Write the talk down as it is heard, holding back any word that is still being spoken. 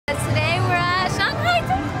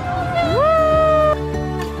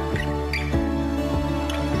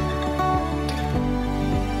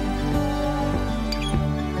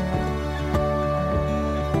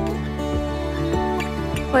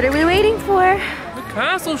What are we waiting for? The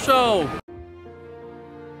castle show.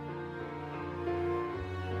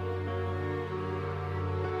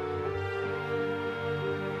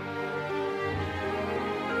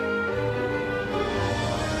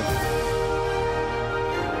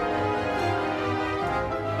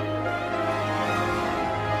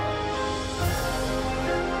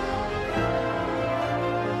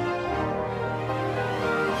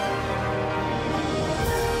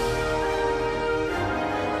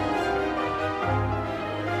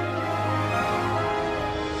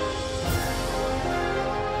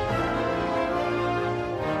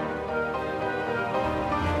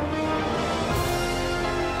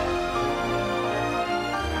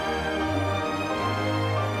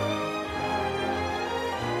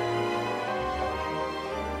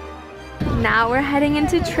 Now we're heading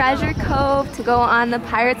into Treasure Cove to go on the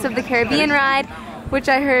Pirates of the Caribbean ride, which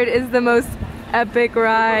I heard is the most epic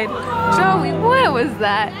ride. Joey, what was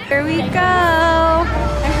that? Here we go. I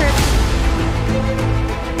heard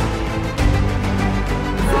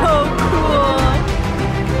so cool.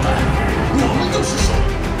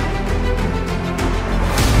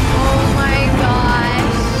 Oh my gosh.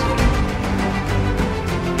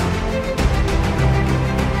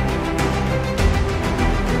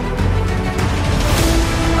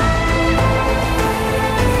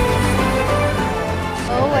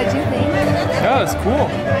 What'd you think? Yeah, it's cool.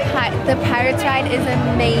 The Pirates ride is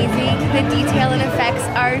amazing. The detail and effects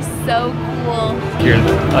are so cool. You're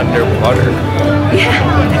underwater.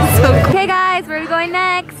 Yeah, it's so cool. Okay guys, where are we going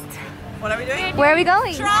next? What are we doing? Where are we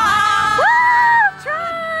going? Tron! Woo!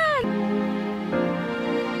 Tron!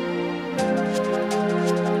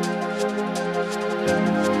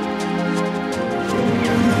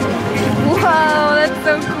 Whoa, that's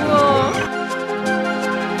so cool.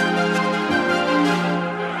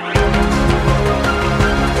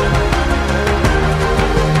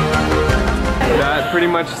 That pretty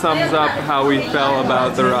much sums up how we felt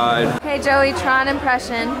about the ride. Okay, Joey, Tron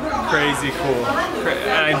impression. Crazy cool.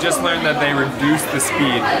 And I just learned that they reduced the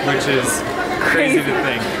speed, which is crazy to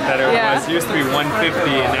think. That it was used to be 150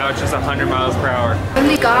 and now it's just 100 miles per hour. When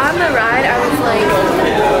we got on the ride, I was like,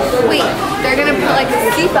 wait, they're gonna put like a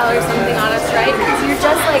seatbelt or something on us, right? Because you're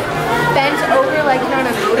just like bent over like you're on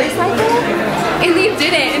a motorcycle. And they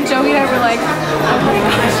didn't, and Joey and I were like, oh my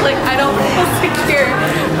gosh, like I don't feel secure.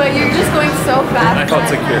 But you're just going so fast. I felt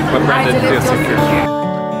secure, but Brenda didn't feel secure.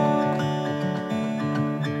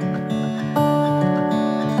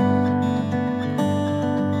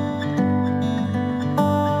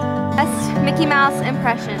 Mickey Mouse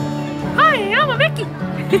impression. Hi, I'm a Mickey.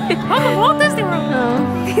 I'm a Walt Disney World.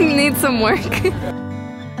 Oh, he needs some work. Going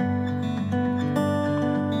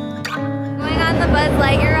on the Buzz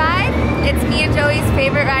Lightyear ride. It's me and Joey's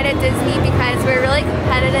favorite ride at Disney because we're really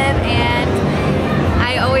competitive and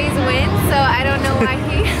I always win, so I don't know why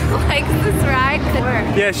he likes this ride.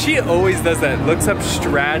 Yeah, she always does that. Looks up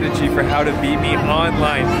strategy for how to beat me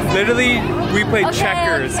online. Literally, we played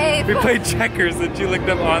checkers. Okay. We played checkers and she looked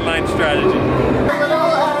up online strategy. The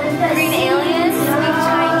little green aliens speak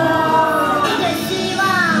Chinese.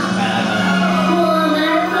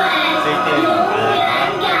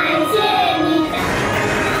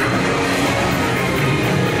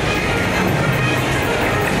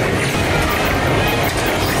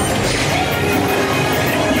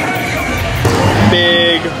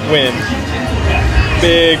 Big win.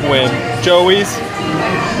 Big win. Joey's,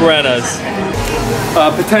 Brenna's.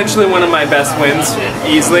 Potentially one of my best wins,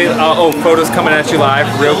 easily. Oh, photos coming at you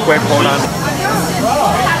live, real quick, hold on.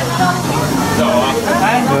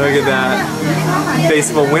 Look at that. Face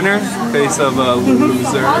of a winner, face of a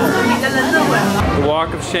loser. The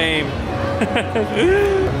walk of shame.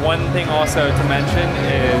 One thing also to mention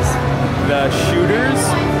is the shooters,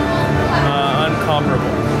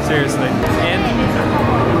 uncomparable. Seriously. And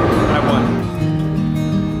I won.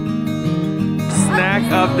 Snack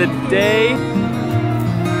of the day.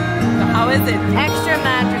 How is it? Extra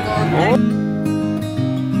magical.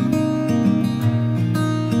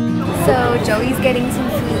 So Joey's getting some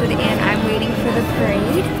food and I'm waiting for the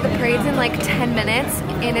parade. The parade's in like 10 minutes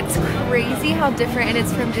and it's crazy how different it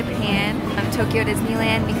is from Japan, Tokyo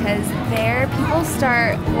Disneyland, because there people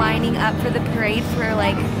start lining up for the parade for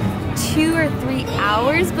like 2 or 3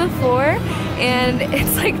 hours before, and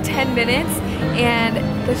it's like 10 minutes and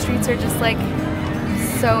the streets are just like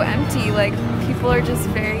so empty. Like people are just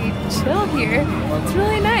very chill here. It's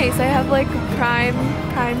really nice. I have like prime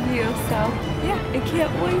view, so yeah, I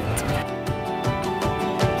can't wait.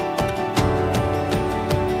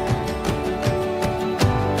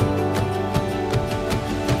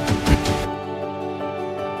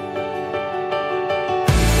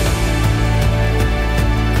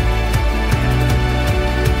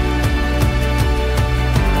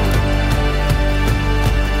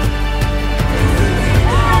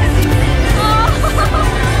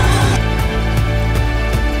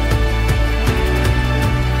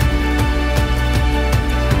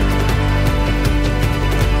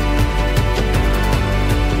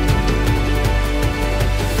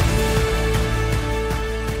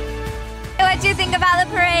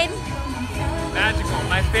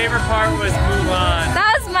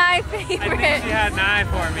 favorite. I think she had an eye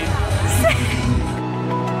for me.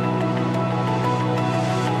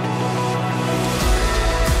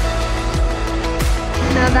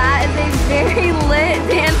 Now that is a very lit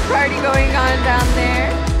dance party going on down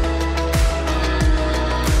there.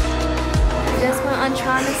 I just went on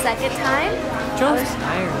Tron the second time. I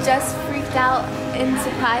was just freaked out and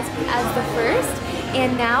surprised as the first.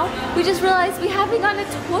 And now we just realized we haven't gone to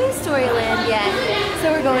Toy Story Land yet.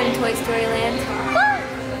 So we're going to Toy Story Land.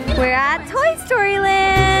 We're at Toy Story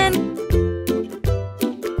Land.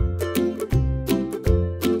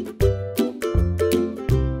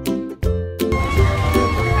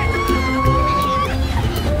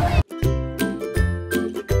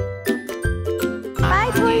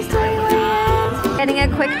 Bye, Toy Story Land. Getting a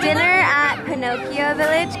quick dinner at Pinocchio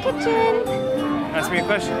Village Kitchen. Ask me a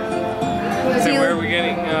question. So where are we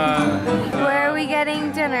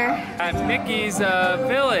getting dinner? At Mickey's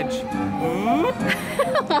Village.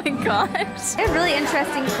 Oh my gosh. They have really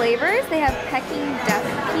interesting flavors. They have Peking duck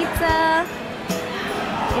pizza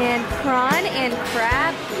and prawn and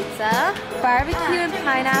crab pizza, barbecue and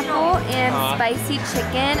pineapple, and spicy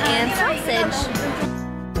chicken and sausage.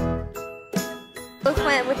 Both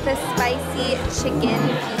went with the spicy chicken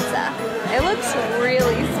pizza. It looks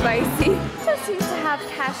really spicy. It just seems to have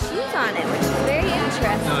cashews on it, which is very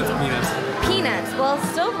interesting. No, it's peanuts. Peanuts. Well,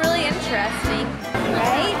 still really interesting,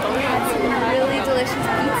 right? We had some really delicious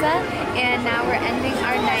pizza, and now we're ending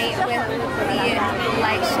our night with the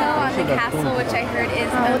light show on the castle, which I heard is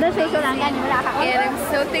amazing. And I'm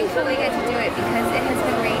so thankful we get to do it because it has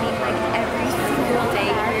been raining like every single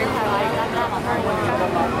day here for like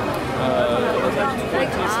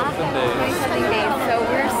 20-something days. So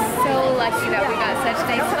we're so lucky that we got such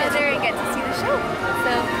nice weather and get to see the show.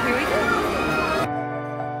 So here we go.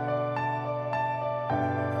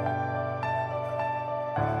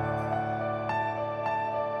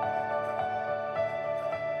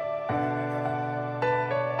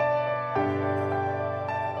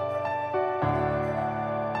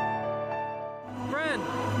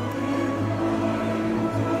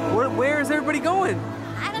 Where is everybody going?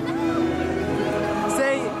 I don't know.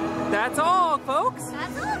 Say, that's all, folks.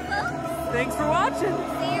 That's all, folks. Thanks for watching.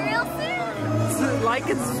 See you real soon. Like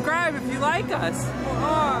and subscribe if you like us.